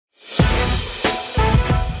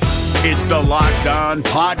It's the Locked On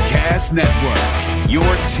Podcast Network, your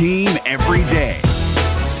team every day.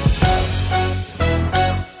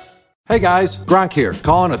 Hey guys, Gronk here,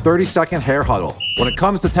 calling a 30-second hair huddle. When it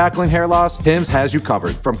comes to tackling hair loss, Hims has you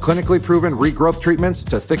covered. From clinically proven regrowth treatments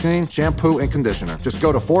to thickening, shampoo, and conditioner. Just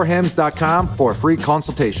go to 4hims.com for a free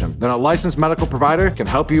consultation. Then a licensed medical provider can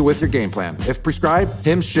help you with your game plan. If prescribed,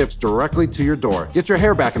 Hims ships directly to your door. Get your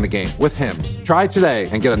hair back in the game with Hims. Try today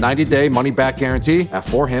and get a 90-day money-back guarantee at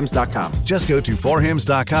 4hims.com. Just go to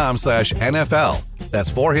 4hims.com/NFL.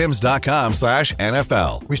 That's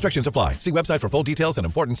 4hims.com/NFL. Restrictions apply. See website for full details and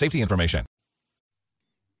important safety information.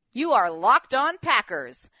 You are Locked On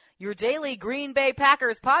Packers, your daily Green Bay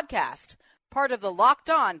Packers podcast, part of the Locked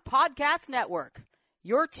On Podcast Network,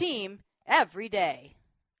 your team every day.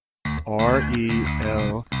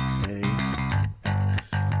 RELAX.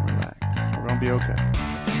 Relax. We're going to be okay.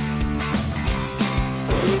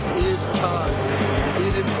 It is time.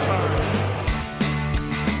 It is time.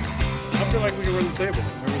 I feel like we can run the table.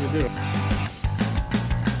 I really do.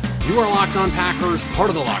 You are Locked On Packers, part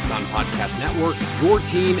of the Locked On Podcast Network, your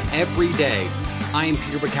team every day. I am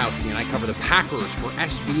Peter Bukowski, and I cover the Packers for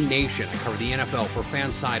SB Nation. I cover the NFL for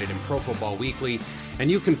Fansided and Pro Football Weekly.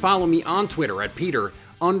 And you can follow me on Twitter at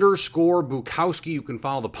Peter_Bukowski. You can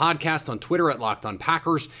follow the podcast on Twitter at Locked On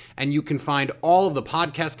Packers. And you can find all of the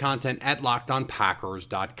podcast content at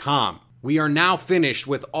LockedOnPackers.com. We are now finished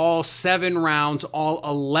with all 7 rounds, all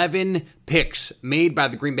 11 picks made by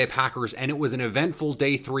the Green Bay Packers, and it was an eventful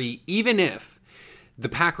day 3, even if the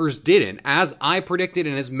Packers didn't, as I predicted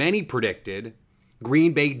and as many predicted,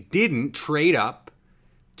 Green Bay didn't trade up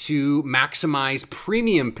to maximize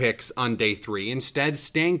premium picks on day 3, instead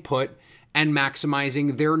staying put and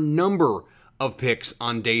maximizing their number of picks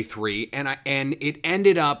on day 3, and it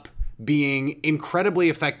ended up being incredibly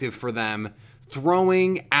effective for them,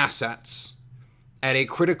 throwing assets at a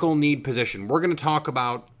critical need position. We're going to talk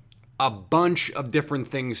about a bunch of different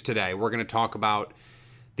things today. We're going to talk about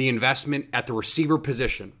the investment at the receiver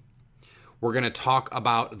position. We're going to talk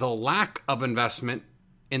about the lack of investment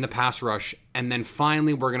in the pass rush. And then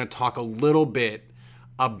finally, we're going to talk a little bit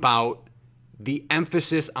about the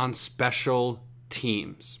emphasis on special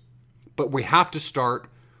teams. But we have to start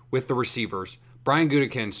with the receivers. Brian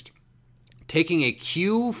Gutekunst, taking a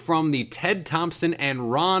cue from the Ted Thompson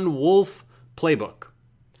and Ron Wolf playbook.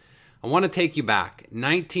 I want to take you back.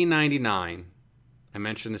 1999, I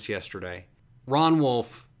mentioned this yesterday. Ron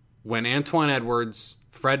Wolf, when Antoine Edwards,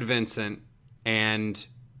 Fred Vincent, and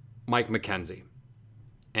Mike McKenzie.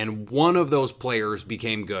 And one of those players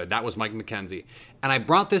became good. That was Mike McKenzie. And I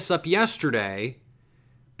brought this up yesterday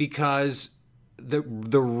because the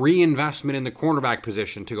reinvestment in the cornerback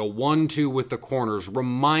position to go 1-2 with the corners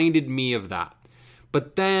reminded me of that.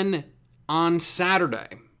 But then on Saturday,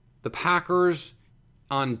 the Packers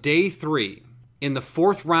on day 3, in the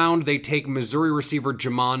 4th round, they take Missouri receiver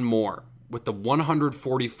Jamon Moore with the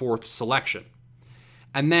 144th selection.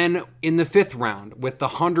 And then in the 5th round, with the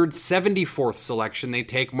 174th selection, they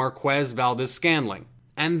take Marquez Valdes-Scantling.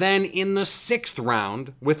 And then in the 6th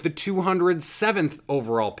round, with the 207th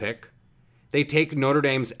overall pick, they take Notre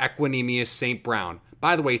Dame's Equanimeous St. Brown.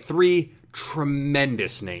 By the way, 3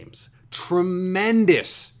 tremendous names.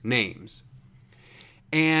 Tremendous names.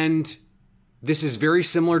 And this is very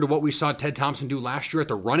similar to what we saw Ted Thompson do last year at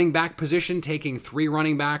the running back position, taking 3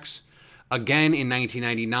 running backs. Again, in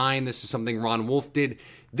 1999, this is something Ron Wolf did.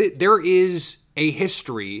 There is a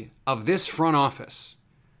history of this front office.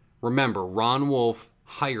 Remember, Ron Wolf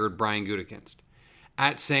hired Brian Gutekunst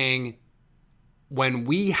at saying, when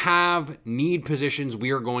we have need positions,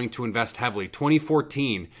 we are going to invest heavily.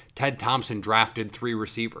 2014, Ted Thompson drafted 3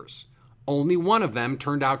 receivers. Only one of them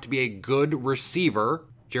turned out to be a good receiver.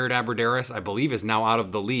 Jared Abbrederis, I believe, is now out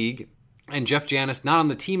of the league. And Jeff Janis, not on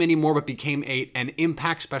the team anymore, but became an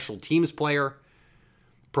impact special teams player.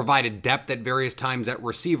 Provided depth at various times at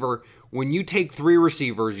receiver. When you take 3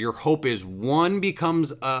 receivers, your hope is one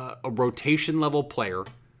becomes a rotation level player.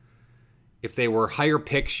 If they were higher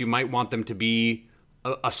picks, you might want them to be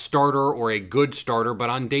a starter or a good starter. But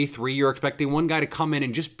on day 3, you're expecting one guy to come in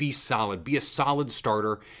and just be solid, be a solid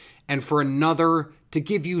starter. And for another to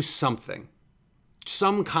give you something,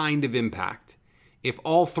 some kind of impact. If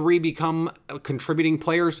all 3 become contributing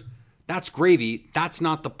players, that's gravy. That's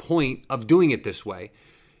not the point of doing it this way.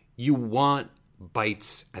 You want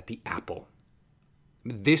bites at the apple.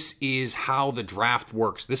 This is how the draft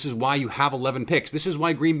works. This is why you have 11 picks. This is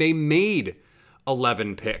why Green Bay made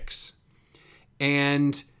 11 picks.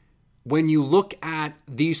 And when you look at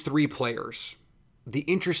these 3 players, the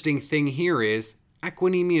interesting thing here is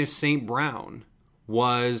Equanimeous St. Brown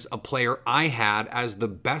was a player I had as the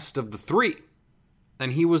best of the 3.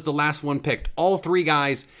 and he was the last one picked. All three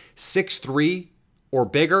guys 6'3" or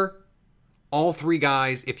bigger. All three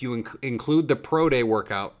guys, if you include the pro day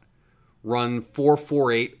workout, run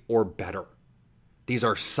 4.48 or better. These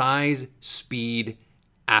are size, speed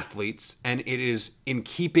athletes, and it is in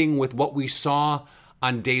keeping with what we saw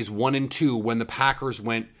on days 1 and 2 when the Packers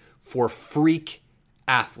went for freak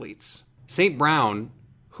athletes. St. Brown,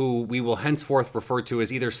 who we will henceforth refer to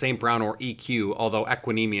as either St. Brown or EQ, although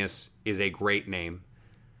Equanimous is a great name,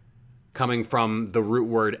 coming from the root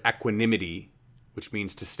word equanimity, which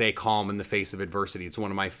means to stay calm in the face of adversity. It's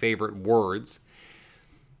one of my favorite words.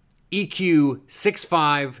 EQ,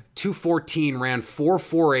 6'5", 214, ran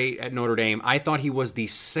 4.48 at Notre Dame. I thought he was the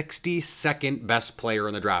 62nd best player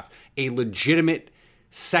in the draft. A legitimate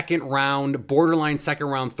second round, borderline second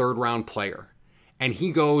round, third round player. And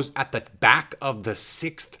he goes at the back of the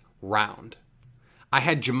 6th round. I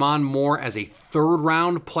had Jamon Moore as a third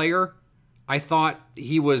round player. I thought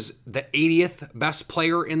he was the 80th best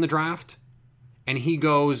player in the draft. And he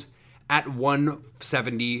goes at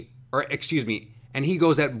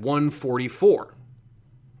 144.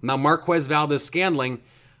 Now, Marquez Valdes-Scantling,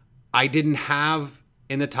 I didn't have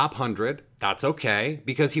in the top 100. That's okay,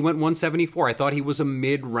 because he went 174. I thought he was a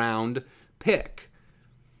mid-round pick.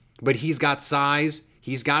 But he's got size,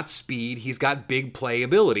 he's got speed, he's got big play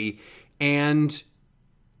ability. And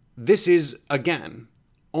this is, again,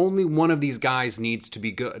 only one of these guys needs to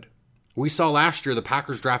be good. We saw last year the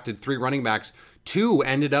Packers drafted 3 running backs. 2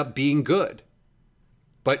 ended up being good.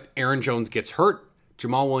 But Aaron Jones gets hurt.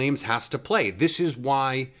 Jamal Williams has to play. This is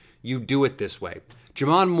why you do it this way.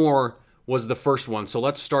 Jamon Moore was the first one, so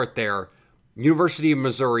let's start there. University of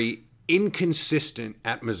Missouri, inconsistent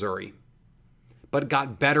at Missouri, but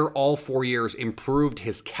got better all 4 years, improved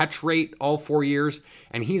his catch rate all 4 years,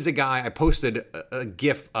 and he's a guy, I posted a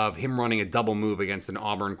GIF of him running a double move against an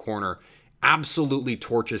Auburn corner, absolutely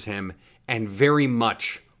torches him, and very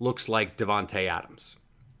much looks like Devontae Adams.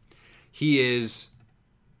 He is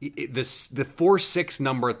the 4.6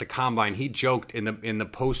 number at the combine. He joked in the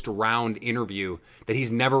post-round interview that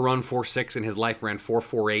he's never run 4.6 in his life, ran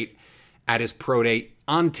 4.48 at his pro day.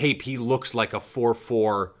 On tape, he looks like a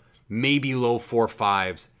 4.4, maybe low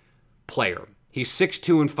 4.5s player. He's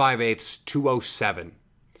 6'2 and 5/8, 207.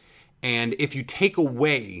 And if you take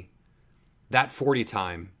away that 40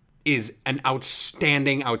 time, is an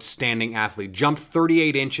outstanding athlete. Jumped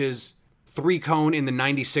 38 inches, 3-cone in the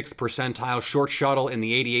 96th percentile, short shuttle in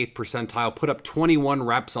the 88th percentile, put up 21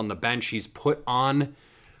 reps on the bench. He's put on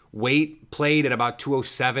weight, played at about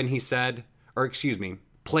 207, he said.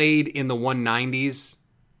 Played in the 190s,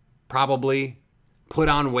 probably. Put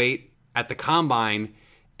on weight at the combine,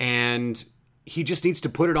 and he just needs to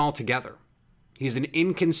put it all together. He's an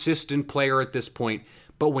inconsistent player at this point,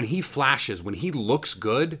 but when he flashes, when he looks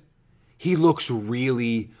good, he looks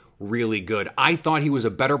really, really good. I thought he was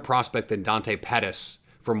a better prospect than Dante Pettis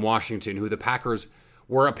from Washington, who the Packers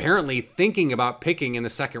were apparently thinking about picking in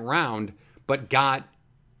the second round, but got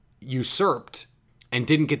usurped and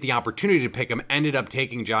didn't get the opportunity to pick him, ended up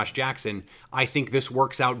taking Josh Jackson. I think this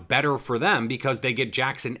works out better for them because they get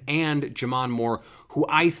Jackson and Jamon Moore, who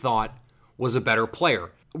I thought was a better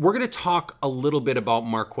player. We're going to talk a little bit about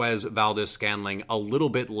Marquez Valdes-Scantling a little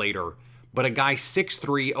bit later, but a guy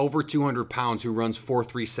 6'3", over 200 pounds, who runs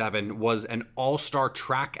 4.37, was an all-star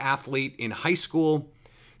track athlete in high school,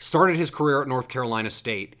 started his career at North Carolina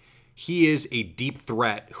State. He is a deep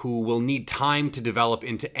threat who will need time to develop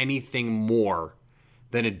into anything more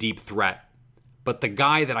than a deep threat. But the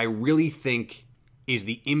guy that I really think is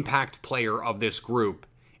the impact player of this group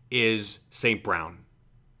is St. Brown.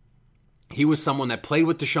 He was someone that played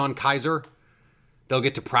with Deshaun Kaiser. They'll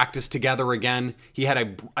get to practice together again. He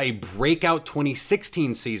had a breakout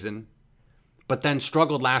 2016 season, but then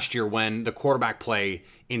struggled last year when the quarterback play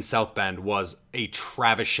in South Bend was a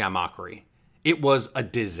Travis Shamockery. It was a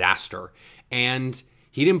disaster, and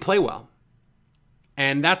he didn't play well.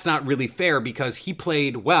 And that's not really fair because he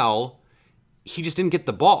played well, he just didn't get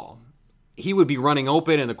the ball. He would be running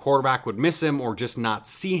open and the quarterback would miss him or just not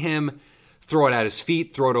see him, throw it at his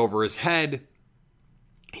feet, throw it over his head.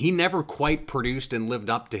 He never quite produced and lived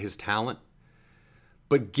up to his talent.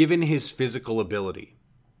 But given his physical ability,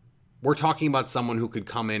 we're talking about someone who could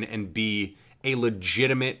come in and be a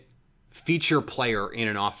legitimate feature player in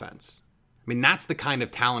an offense. I mean, that's the kind of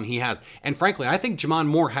talent he has. And frankly, I think Jamon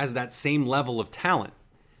Moore has that same level of talent.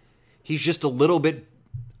 He's just a little bit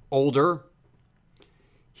older.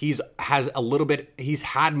 He's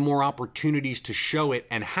had more opportunities to show it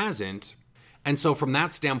and hasn't. And so from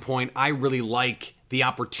that standpoint, I really like the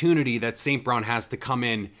opportunity that St. Brown has to come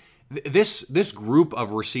in. This group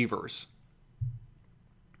of receivers,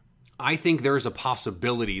 I think there's a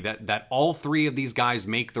possibility that all three of these guys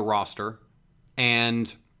make the roster,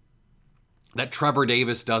 and that Trevor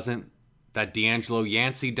Davis doesn't, that D'Angelo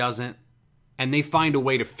Yancey doesn't, and they find a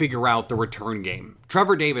way to figure out the return game.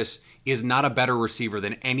 Trevor Davis is not a better receiver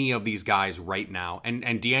than any of these guys right now,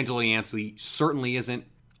 and D'Angelo Yancey certainly isn't.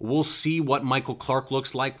 We'll see what Michael Clark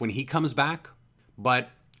looks like when he comes back, but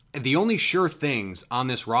the only sure things on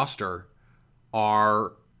this roster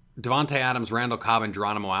are Devontae Adams, Randall Cobb, and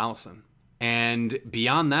Geronimo Allison. And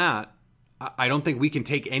beyond that, I don't think we can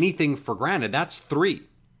take anything for granted. That's three.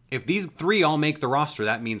 If these three all make the roster,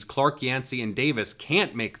 that means Clark, Yancey, and Davis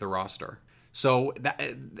can't make the roster. So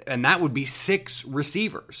that would be 6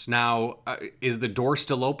 receivers. Now, is the door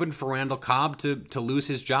still open for Randall Cobb to lose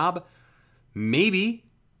his job?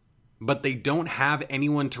 Maybe, but they don't have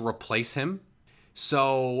anyone to replace him.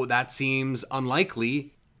 So that seems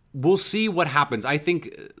unlikely. We'll see what happens. I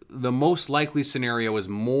think the most likely scenario is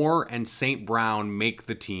Moore and St. Brown make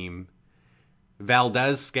the team.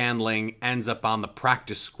 Valdez-Scantling ends up on the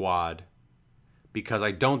practice squad because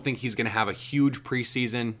I don't think he's going to have a huge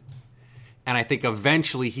preseason. And I think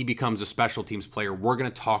eventually he becomes a special teams player. We're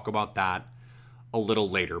going to talk about that a little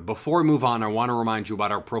later. Before we move on, I want to remind you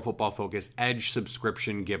about our Pro Football Focus Edge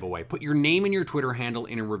subscription giveaway. Put your name and your Twitter handle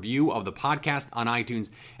in a review of the podcast on iTunes,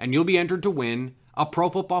 and you'll be entered to win a Pro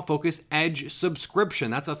Football Focus Edge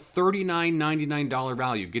subscription. That's a $39.99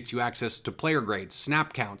 value. Gets you access to player grades,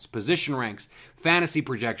 snap counts, position ranks, fantasy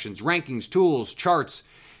projections, rankings, tools, charts,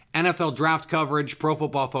 NFL draft coverage, Pro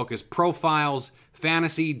Football Focus profiles,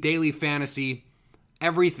 fantasy, daily fantasy,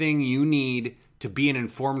 everything you need to be an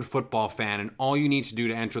informed football fan. And all you need to do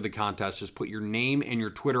to enter the contest is put your name and your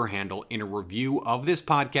Twitter handle in a review of this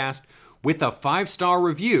podcast with a 5-star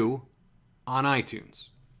review on iTunes.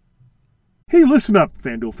 Hey, listen up,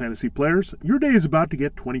 FanDuel fantasy players. Your day is about to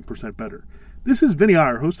get 20% better. This is Vinny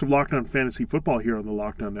Iyer, host of Locked On Fantasy Football here on the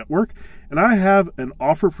Locked On Network, and I have an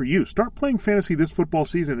offer for you. Start playing fantasy this football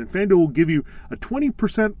season, and FanDuel will give you a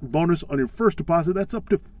 20% bonus on your first deposit. That's up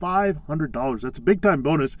to $500. That's a big-time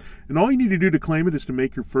bonus, and all you need to do to claim it is to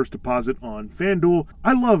make your first deposit on FanDuel.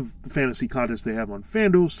 I love the fantasy contests they have on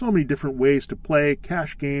FanDuel. So many different ways to play,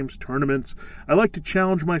 cash games, tournaments. I like to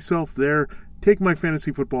challenge myself there. Take my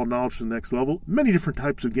fantasy football knowledge to the next level. Many different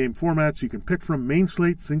types of game formats you can pick from: main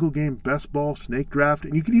slate, single game, best ball, snake draft,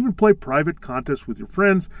 and you can even play private contests with your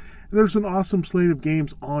friends. And there's an awesome slate of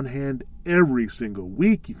games on hand every single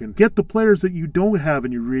week. You can get the players that you don't have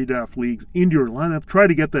in your redraft leagues into your lineup. Try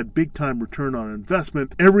to get that big-time return on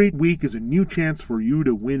investment. Every week is a new chance for you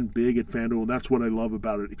to win big at FanDuel, and that's what I love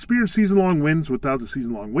about it. Experience season-long wins without the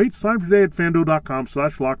season-long waits. Sign up today at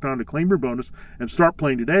FanDuel.com/LockedOn to claim your bonus and start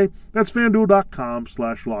playing today. That's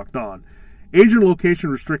FanDuel.com/LockedOn. Age and location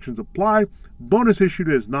restrictions apply. Bonus issued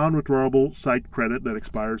as non-withdrawable site credit that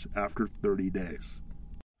expires after 30 days.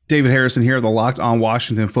 David Harrison here, the Locked On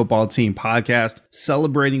Washington Football Team podcast,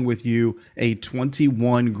 celebrating with you a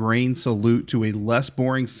 21-grain salute to a less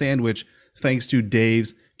boring sandwich thanks to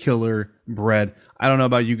Dave's Killer Bread. I don't know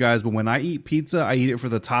about you guys, but when I eat pizza, I eat it for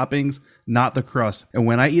the toppings, not the crust. And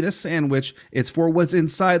when I eat a sandwich, it's for what's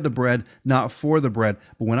inside the bread, not for the bread.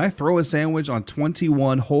 But when I throw a sandwich on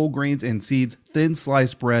 21 whole grains and seeds, thin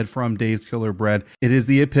sliced bread from Dave's Killer Bread, it is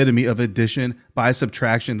the epitome of addition by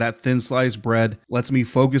subtraction. That thin sliced bread lets me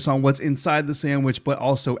focus on what's inside the sandwich, but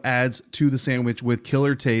also adds to the sandwich with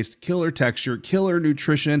killer taste, killer texture, killer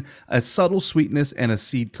nutrition, a subtle sweetness, and a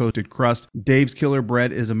seed-coated crust. Dave's Killer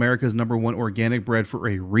Bread is America's #1 organic bread for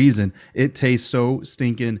a reason. It tastes so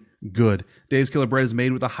stinking good. Dave's Killer Bread is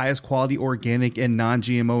made with the highest quality organic and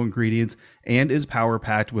non-GMO ingredients and is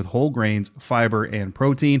power-packed with whole grains, fiber, and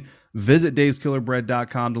protein. Visit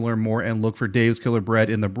daveskillerbread.com to learn more and look for Dave's Killer Bread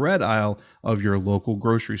in the bread aisle of your local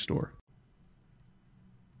grocery store.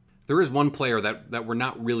 There is one player that we're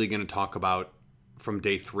not really going to talk about from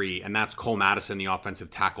day 3, and that's Cole Madison, the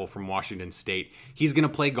offensive tackle from Washington State. He's going to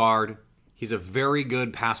play guard. He's a very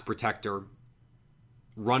good pass protector.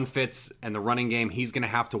 Run fits and the running game he's going to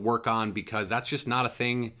have to work on because that's just not a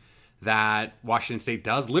thing that Washington State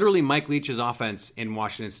does. Literally, Mike Leach's offense in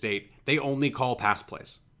Washington State, they only call pass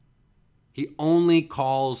plays. He only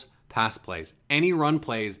calls pass plays. Any run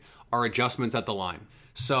plays are adjustments at the line.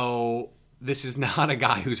 So this is not a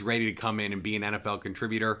guy who's ready to come in and be an NFL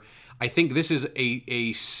contributor. I think this is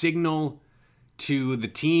a signal to the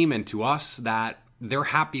team and to us that they're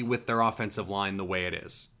happy with their offensive line the way it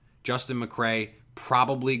is. Justin McCray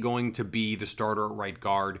probably going to be the starter at right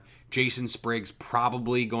guard. Jason Spriggs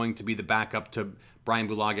probably going to be the backup to Brian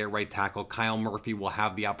Bulaga at right tackle. Kyle Murphy will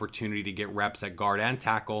have the opportunity to get reps at guard and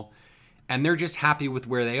tackle. And they're just happy with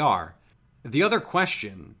where they are. The other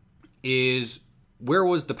question is, where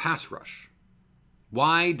was the pass rush?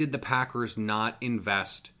 Why did the Packers not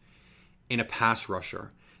invest in a pass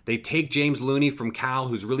rusher? They take James Looney from Cal,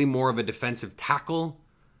 who's really more of a defensive tackle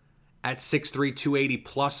at 6'3", 280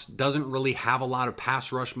 plus, doesn't really have a lot of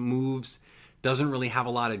pass rush moves, doesn't really have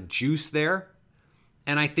a lot of juice there.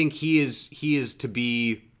 And I think he is to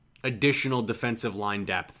be additional defensive line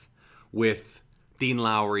depth with Dean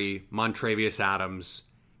Lowry, Montravius Adams.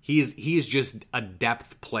 He is just a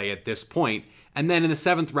depth play at this point. And then in the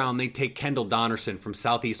 7th round, they take Kendall Donnerson from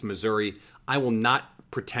Southeast Missouri. I will not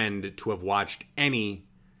pretend to have watched any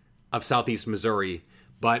of Southeast Missouri,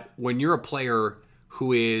 but when you're a player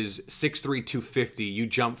who is 6'3", 250, you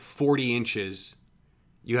jump 40 inches,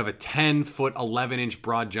 you have a 10-foot, 11-inch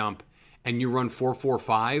broad jump, and you run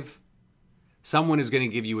 4.45, someone is going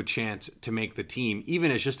to give you a chance to make the team, even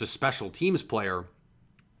as just a special teams player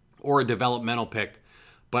or a developmental pick.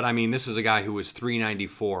 But I mean, this is a guy who was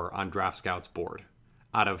 394 on Draft Scout's board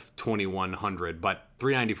out of 2,100. But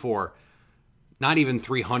 394, not even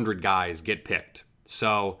 300 guys get picked.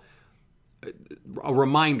 So a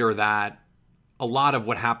reminder that a lot of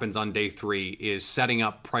what happens on day 3 is setting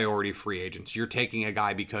up priority free agents. You're taking a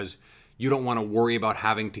guy because you don't want to worry about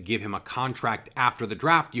having to give him a contract after the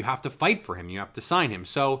draft. You have to fight for him. You have to sign him.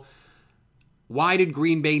 So why did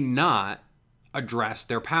Green Bay not address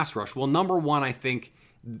their pass rush? Well, number one, I think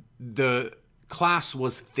the class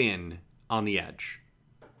was thin on the edge.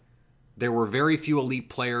 There were very few elite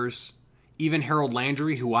players. Even Harold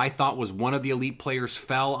Landry, who I thought was one of the elite players,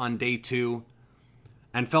 fell on day 2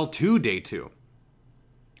 and fell to day 2.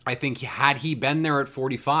 I think had he been there at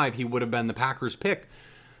 45, he would have been the Packers' pick.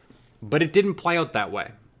 But it didn't play out that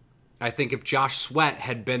way. I think if Josh Sweat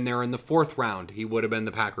had been there in the 4th round, he would have been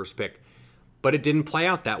the Packers' pick. But it didn't play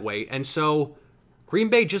out that way. And so Green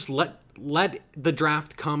Bay just let the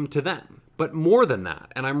draft come to them. But more than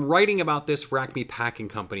that, and I'm writing about this for Acme Packing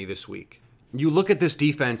Company this week, you look at this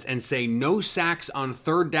defense and say no sacks on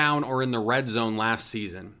 3rd down or in the red zone last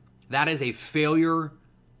season. That is a failure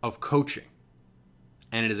of coaching.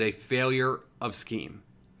 And it is a failure of scheme.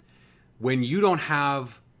 When you don't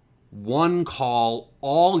have one call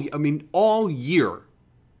all year,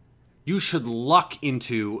 you should luck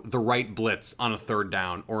into the right blitz on a 3rd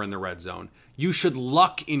down or in the red zone. You should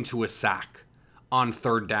luck into a sack on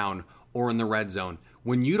 3rd down or in the red zone.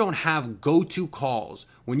 When you don't have go-to calls,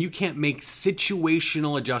 when you can't make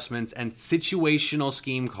situational adjustments and situational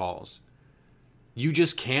scheme calls, you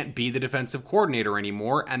just can't be the defensive coordinator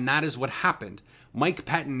anymore, and that is what happened. Mike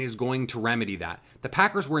Pettin is going to remedy that. The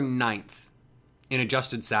Packers were 9th in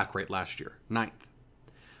adjusted sack rate last year. 9th.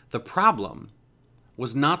 The problem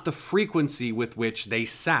was not the frequency with which they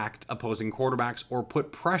sacked opposing quarterbacks or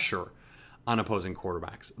put pressure on opposing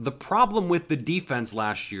quarterbacks. The problem with the defense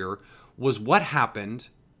last year was what happened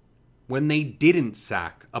when they didn't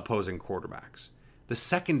sack opposing quarterbacks. The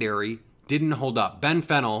secondary didn't hold up. Ben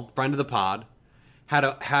Fennell, friend of the pod, had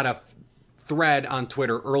a thread on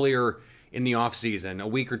Twitter earlier in the offseason, a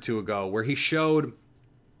week or two ago, where he showed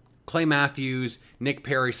Clay Matthews, Nick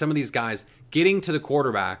Perry, some of these guys getting to the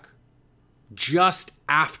quarterback just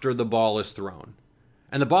after the ball is thrown.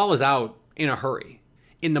 And the ball is out in a hurry.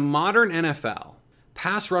 In the modern NFL,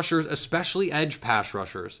 pass rushers, especially edge pass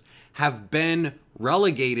rushers, have been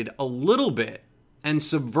relegated a little bit and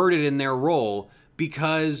subverted in their role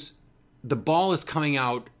because the ball is coming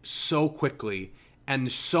out so quickly and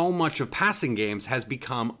so much of passing games has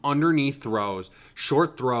become underneath throws,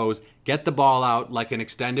 short throws, get the ball out like an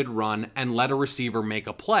extended run and let a receiver make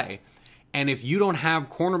a play. And if you don't have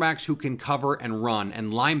cornerbacks who can cover and run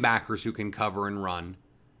and linebackers who can cover and run,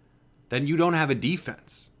 then you don't have a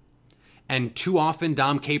defense. And too often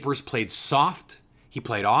Dom Capers played soft, he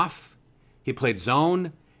played off, he played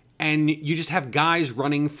zone, and you just have guys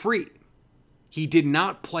running free. He did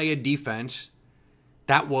not play a defense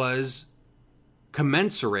that was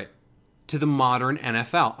commensurate to the modern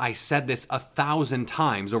NFL. I said this 1,000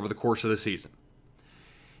 times over the course of the season.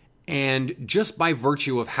 And just by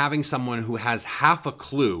virtue of having someone who has half a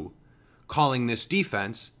clue calling this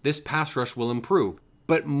defense, this pass rush will improve.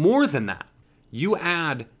 But more than that, you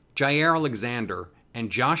add Jair Alexander and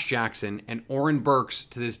Josh Jackson and Oren Burks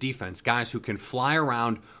to this defense, guys who can fly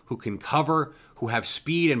around, who can cover, who have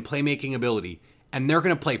speed and playmaking ability, and they're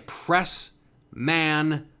going to play press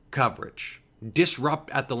man coverage, disrupt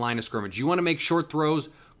at the line of scrimmage. You want to make short throws?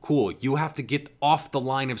 Cool. You have to get off the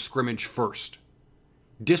line of scrimmage first.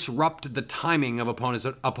 Disrupt the timing of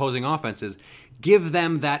opposing offenses. Give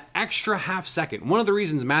them that extra half second. One of the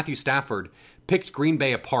reasons Matthew Stafford picked Green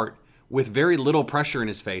Bay apart with very little pressure in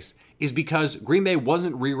his face is because Green Bay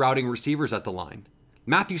wasn't rerouting receivers at the line.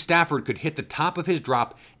 Matthew Stafford could hit the top of his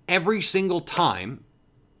drop every single time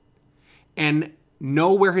and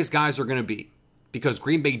know where his guys are going to be, because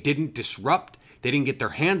Green Bay didn't disrupt. They didn't get their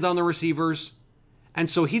hands on the receivers. And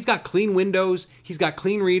so he's got clean windows. He's got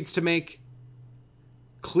clean reads to make,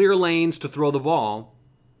 clear lanes to throw the ball,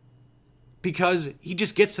 because he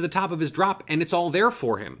just gets to the top of his drop and it's all there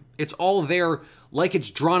for him. It's all there like it's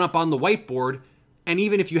drawn up on the whiteboard. And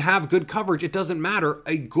even if you have good coverage, it doesn't matter.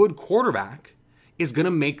 A good quarterback is going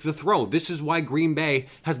to make the throw. This is why Green Bay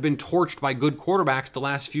has been torched by good quarterbacks the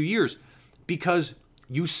last few years, because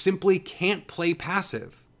you simply can't play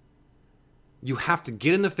passive. You have to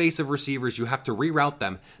get in the face of receivers. You have to reroute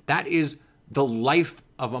them. That is the life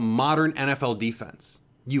of a modern NFL defense.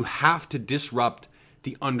 You have to disrupt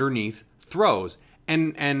the underneath throws.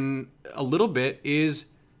 And a little bit is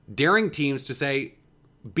daring teams to say,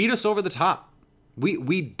 beat us over the top.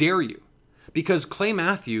 We dare you. Because Clay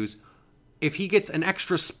Matthews, if he gets an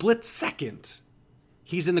extra split second,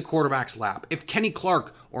 he's in the quarterback's lap. If Kenny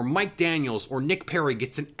Clark or Mike Daniels or Nick Perry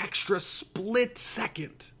gets an extra split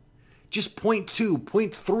second, just 0.2,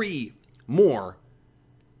 0.3 more,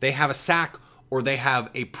 they have a sack or they have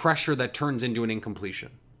a pressure that turns into an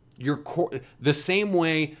incompletion. The same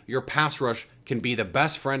way your pass rush can be the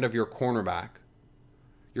best friend of your cornerback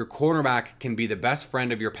can be the best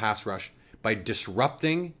friend of your pass rush by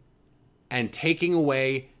disrupting and taking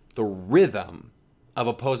away the rhythm of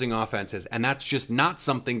opposing offenses. And that's just not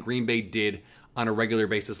something Green Bay did on a regular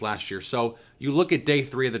basis last year. So you look at day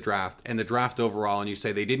 3 of the draft and the draft overall and you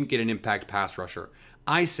say they didn't get an impact pass rusher.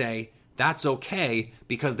 I say that's okay,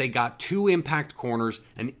 because they got 2 impact corners,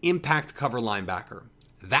 an impact cover linebacker.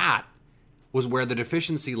 That was where the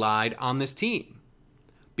deficiency lied on this team,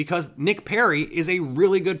 because Nick Perry is a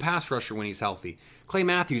really good pass rusher when he's healthy. Clay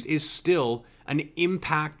Matthews is still an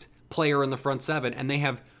impact player in the front 7, and they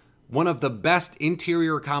have one of the best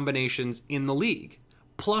interior combinations in the league.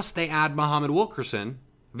 Plus, they add Muhammad Wilkerson.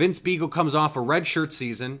 Vince Biegel comes off a redshirt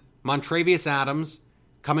season. Montravius Adams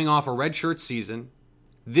coming off a redshirt season.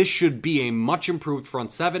 This should be a much improved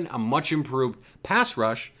front 7, a much improved pass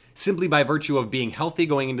rush, simply by virtue of being healthy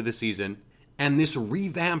going into the season. And this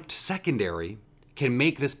revamped secondary can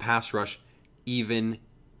make this pass rush even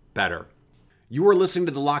better. You are listening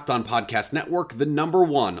to the Locked On Podcast Network, the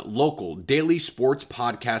 #1 local daily sports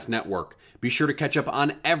podcast network. Be sure to catch up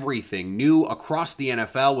on everything new across the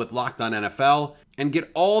NFL with Locked On NFL, and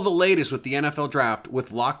get all the latest with the NFL Draft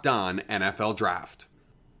with Locked On NFL Draft.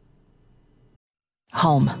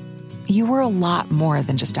 Home. You were a lot more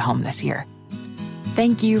than just a home this year.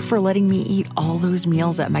 Thank you for letting me eat all those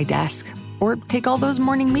meals at my desk, or take all those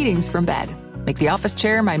morning meetings from bed. Make the office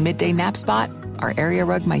chair my midday nap spot, our area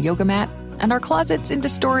rug my yoga mat, and our closets into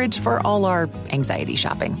storage for all our anxiety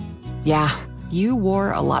shopping. Yeah, you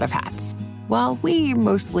wore a lot of hats, while we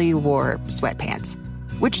mostly wore sweatpants,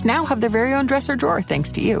 which now have their very own dresser drawer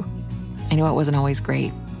thanks to you. I know it wasn't always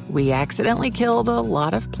great. We accidentally killed a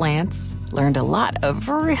lot of plants, learned a lot of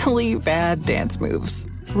really bad dance moves,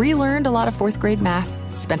 relearned a lot of 4th grade math,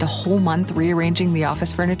 spent a whole month rearranging the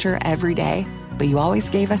office furniture every day, but you always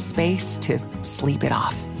gave us space to sleep it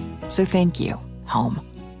off. So thank you, home.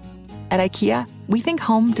 At IKEA, we think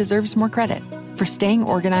home deserves more credit for staying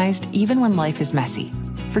organized even when life is messy,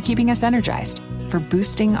 for keeping us energized, for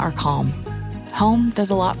boosting our calm. Home does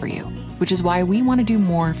a lot for you, which is why we want to do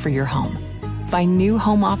more for your home. Find new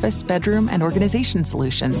home office, bedroom, and organization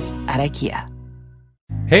solutions at IKEA.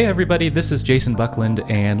 Hey everybody, this is Jason Buckland,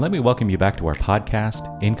 and let me welcome you back to our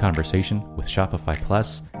podcast, In Conversation with Shopify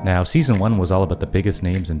Plus. Now, Season 1 was all about the biggest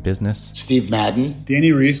names in business. Steve Madden.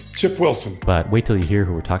 Danny Reese. Chip Wilson. But wait till you hear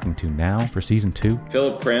who we're talking to now for Season 2.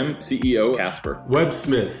 Philip Krim, CEO, Casper. Webb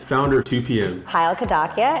Smith, founder, 2PM. Kyle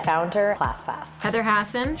Kadakia, founder, ClassPass. Heather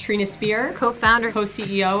Hassan. Trina Spear, co-founder,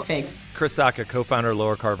 co-CEO, Figs. Chris Saka, co-founder,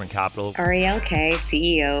 Lower Carbon Capital. Ariel K,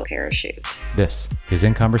 CEO, Parachute. This is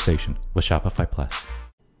In Conversation with Shopify Plus.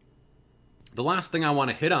 The last thing I want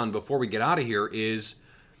to hit on before we get out of here is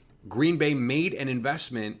Green Bay made an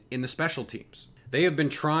investment in the special teams. They have been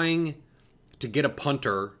trying to get a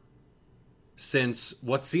punter since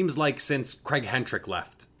since Craig Hentrick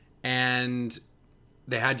left. And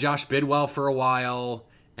they had Josh Bidwell for a while,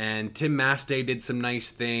 and Tim Mastay did some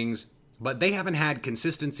nice things, but they haven't had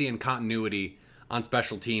consistency and continuity on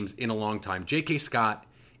special teams in a long time. J.K. Scott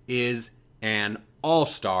is an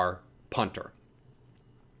all-star punter.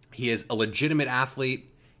 He is a legitimate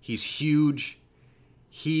athlete. He's huge.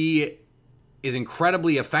 He is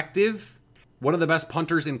incredibly effective. One of the best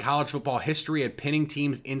punters in college football history at pinning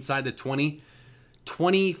teams inside the 20.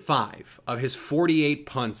 25 of his 48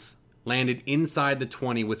 punts landed inside the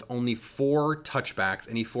 20 with only 4 touchbacks,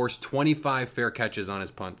 and he forced 25 fair catches on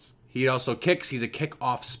his punts. He also kicks. He's a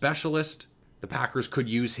kickoff specialist. The Packers could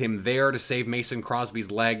use him there to save Mason Crosby's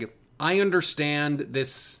leg. I understand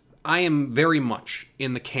this. I am very much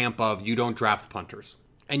in the camp of you don't draft punters.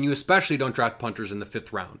 And you especially don't draft punters in the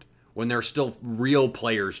 5th round when there are still real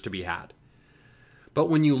players to be had. But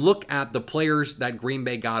when you look at the players that Green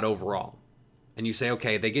Bay got overall, and you say,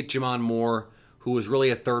 okay, they get Jamon Moore, who was really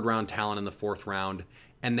a 3rd-round talent in the 4th round,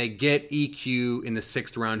 and they get EQ in the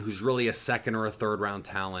 6th round, who's really a 2nd or a 3rd-round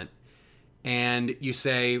talent, and you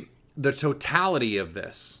say, the totality of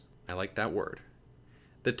this, I like that word,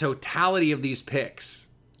 the totality of these picks,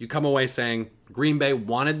 you come away saying, Green Bay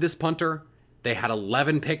wanted this punter, they had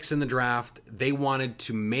 11 picks in the draft, they wanted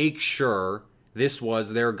to make sure this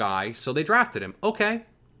was their guy, so they drafted him. Okay,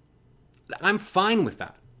 I'm fine with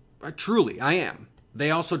that. Truly, I am. They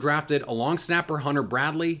also drafted a long snapper, Hunter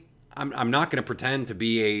Bradley. I'm not going to pretend to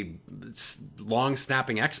be a long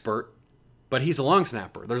snapping expert, but he's a long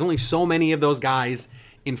snapper. There's only so many of those guys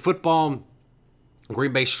in football.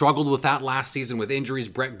 Green Bay struggled with that last season with injuries.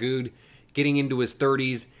 Brett Good getting into his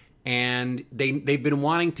 30s, and they've been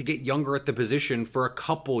wanting to get younger at the position for a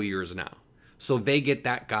couple years now. So they get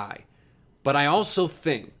that guy. But I also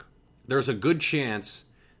think there's a good chance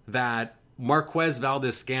that Marquez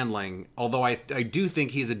Valdes-Scantling, although I do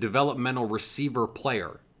think he's a developmental receiver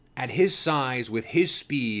player, at his size, with his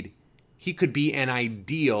speed, he could be an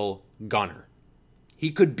ideal gunner.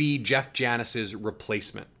 He could be Jeff Janis's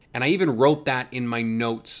replacement. And I even wrote that in my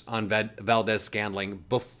notes on Valdes-Scantling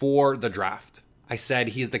before the draft. I said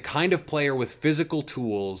he's the kind of player with physical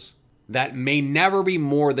tools that may never be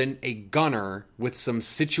more than a gunner with some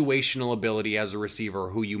situational ability as a receiver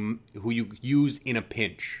who you use in a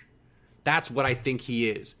pinch. That's what I think he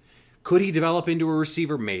is. Could he develop into a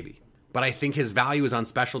receiver? Maybe. But I think his value is on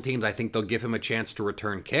special teams. I think they'll give him a chance to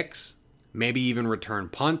return kicks, maybe even return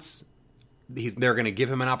punts. They're going to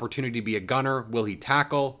give him an opportunity to be a gunner. Will he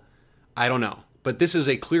tackle? I don't know. But this is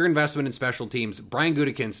a clear investment in special teams. Brian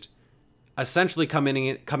Gutekunst essentially coming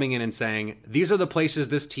in and saying, these are the places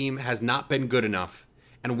this team has not been good enough,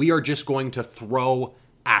 and we are just going to throw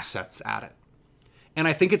assets at it. And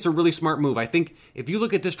I think it's a really smart move. I think if you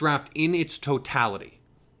look at this draft in its totality,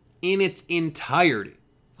 in its entirety,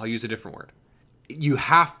 I'll use a different word, you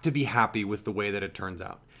have to be happy with the way that it turns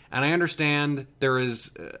out. And I understand there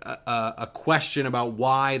is a question about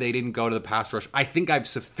why they didn't go to the pass rush. I think I've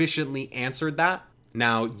sufficiently answered that.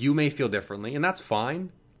 Now, you may feel differently, and that's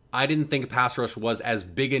fine. I didn't think pass rush was as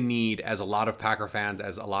big a need as a lot of Packer fans,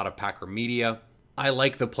 as a lot of Packer media. I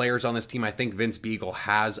like the players on this team. I think Vince Biegel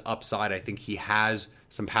has upside. I think he has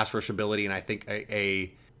some pass rush ability, and I think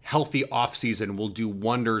a healthy offseason will do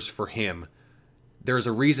wonders for him. There's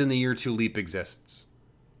a reason the year 2 leap exists.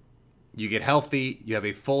 You get healthy, you have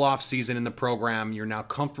a full offseason in the program, you're now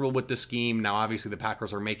comfortable with the scheme. Now, obviously, the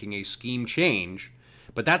Packers are making a scheme change,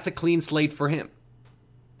 but that's a clean slate for him.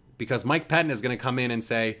 Because Mike Pettin is going to come in and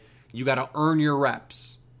say, you got to earn your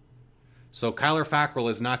reps. So Kyler Fackrell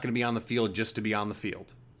is not going to be on the field just to be on the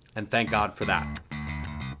field. And thank God for that.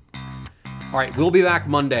 All right, we'll be back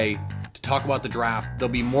Monday to talk about the draft.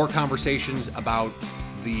 There'll be more conversations about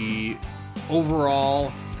the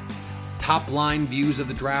overall top-line views of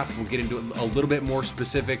the draft. We'll get into a little bit more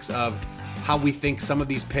specifics of how we think some of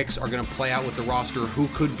these picks are going to play out with the roster, who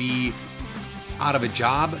could be out of a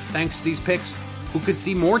job thanks to these picks, who could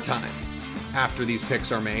see more time after these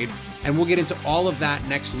picks are made. And we'll get into all of that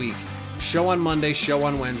next week. Show on Monday, show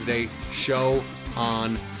on Wednesday, show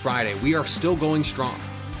on Friday. We are still going strong.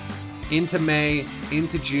 Into May,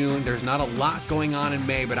 into June. There's not a lot going on in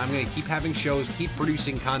May, but I'm going to keep having shows, keep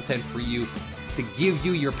producing content for you to give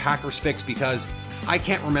you your Packers fix, because I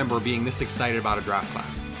can't remember being this excited about a draft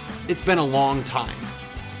class. It's been a long time.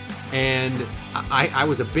 And I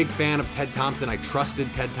was a big fan of Ted Thompson. I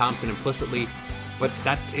trusted Ted Thompson implicitly. But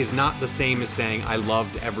that is not the same as saying I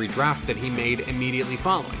loved every draft that he made immediately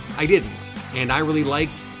following. I didn't. And I really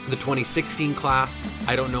liked the 2016 class.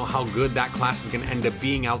 I don't know how good that class is going to end up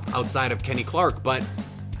being outside of Kenny Clark, but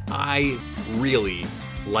I really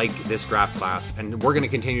like this draft class, and we're going to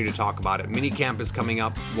continue to talk about it. Minicamp is coming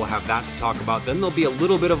up. We'll have that to talk about. Then there'll be a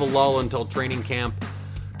little bit of a lull until training camp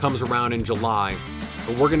comes around in July.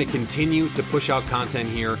 But we're going to continue to push out content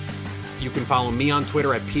here. You can follow me on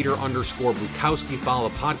Twitter at Peter_Bukowski. Follow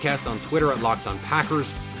the podcast on Twitter at Locked On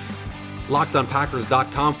Packers.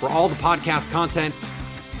 LockedOnPackers.com for all the podcast content.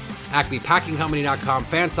 AcmePackingCompany.com,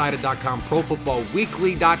 Fansided.com,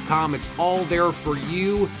 ProFootballWeekly.com. It's all there for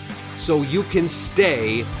you so you can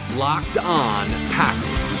stay locked on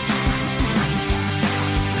Packers.